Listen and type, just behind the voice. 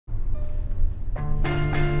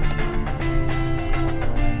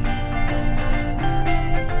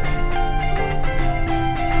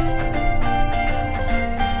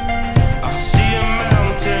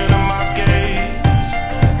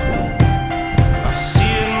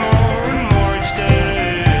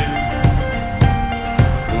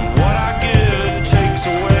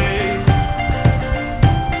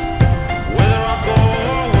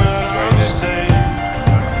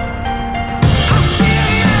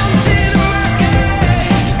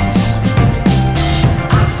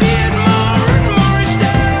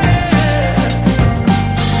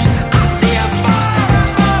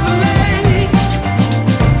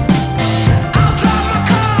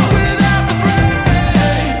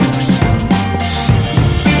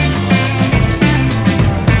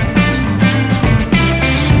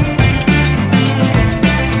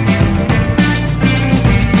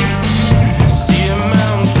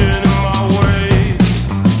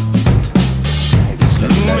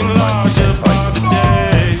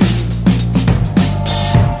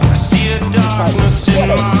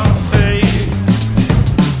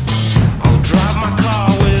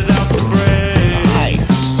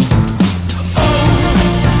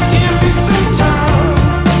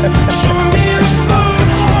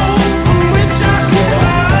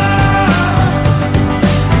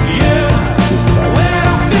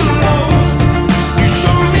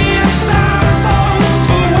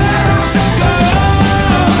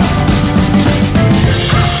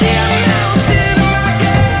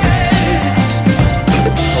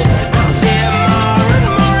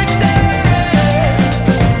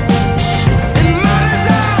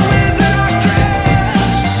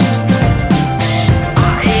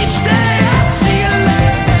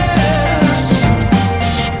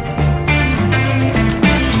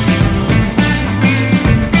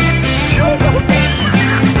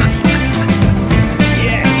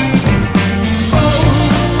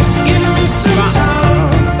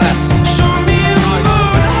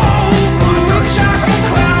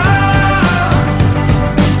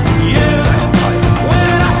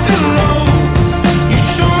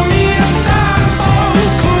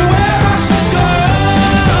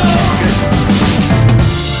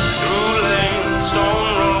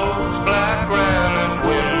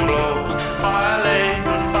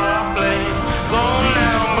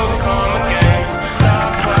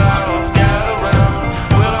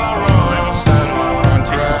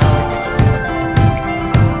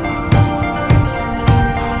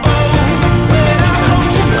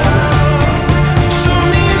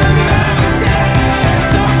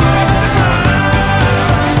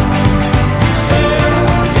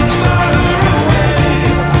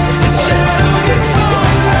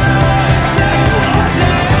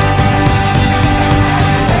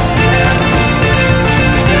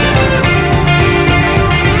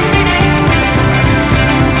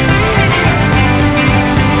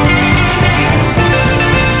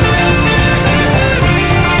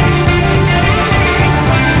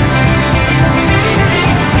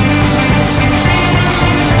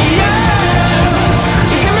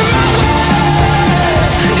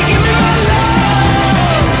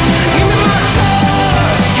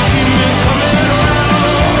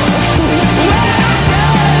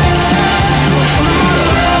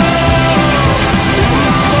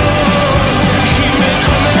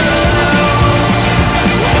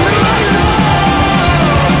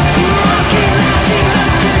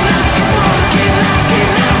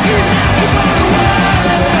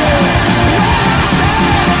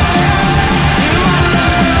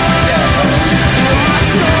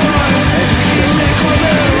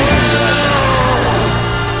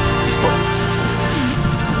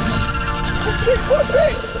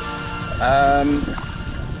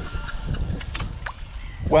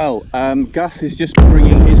Gus is just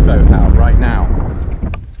bringing his boat out right now.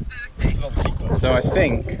 So I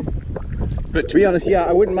think, but to be honest, yeah,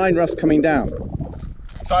 I wouldn't mind Russ coming down.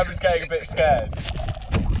 Simon's getting a bit scared.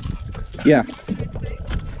 Yeah.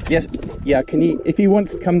 Yes. Yeah. Can he? If he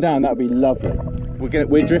wants to come down, that would be lovely.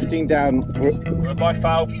 We're drifting down. We're by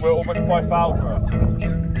foul. We're almost by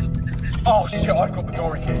Falcon. Oh shit! I've got the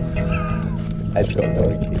dory key. Ed's got the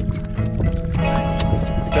dory key.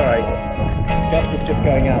 It's all right. Gus is just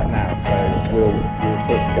going out now, so we'll talk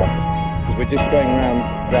to Gus because we're just going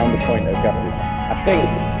round the point of Gus's. I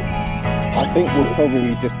think we'll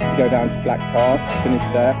probably just go down to Black Tar, finish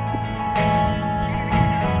there.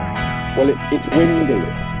 Well, it's windy,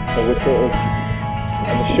 so we're sort of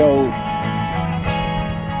on the shoal.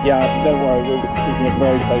 Yeah, don't worry, we're keeping a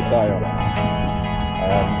very close eye on it.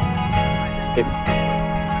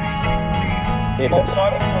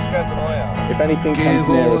 If anything comes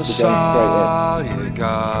near us, we're going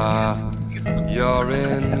straight in. you're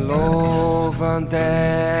in love and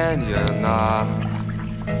then you're not,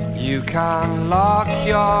 you can lock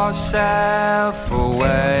yourself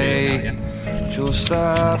away. Just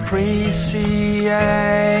appreciate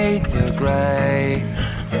the grey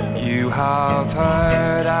you have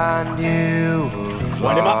heard and you have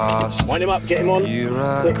lost. Wind him up, get him on.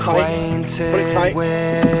 You're acquainted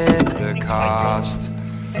with the cost,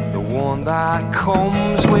 the one that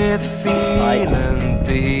comes with feeling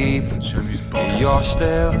deep. You're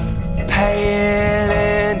still paying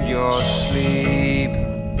in your sleep,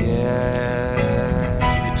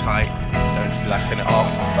 yeah. You're tight, don't slacken it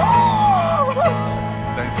off.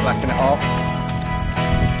 Don't slacken it off.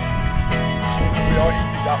 We are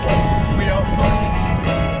eating that one. We are fucking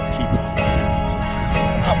Keep.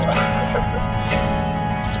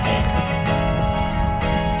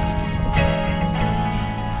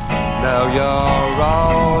 Now you're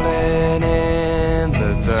rolling in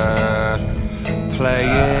the dirt,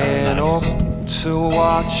 playing up to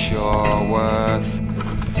what you're worth.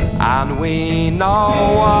 And we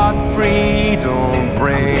know what freedom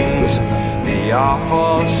brings, the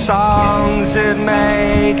awful songs it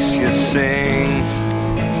makes you sing.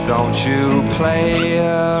 Don't you play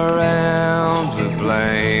around with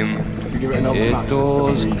blame, it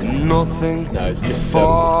does nothing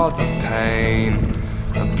for the pain.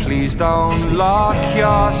 And please don't lock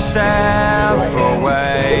yourself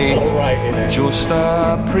away, just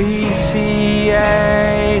appreciate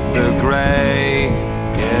the grey,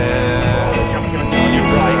 yeah.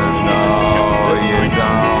 Even though you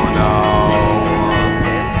don't know,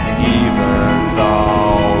 even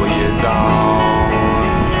though you don't,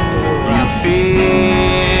 you feel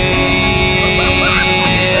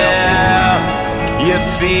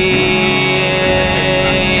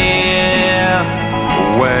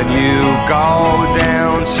when you go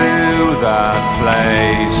down to that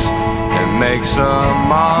place. It makes a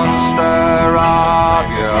monster of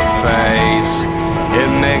your face. It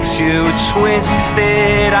makes you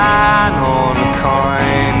twisted and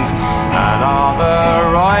unkind, and all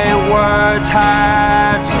the right words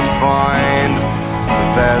hard to find.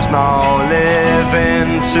 There's no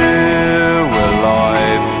living to a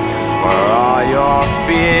life where all your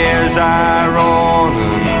fears are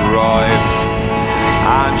running rife,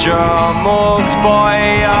 and you're mugged by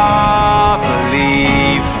your belief.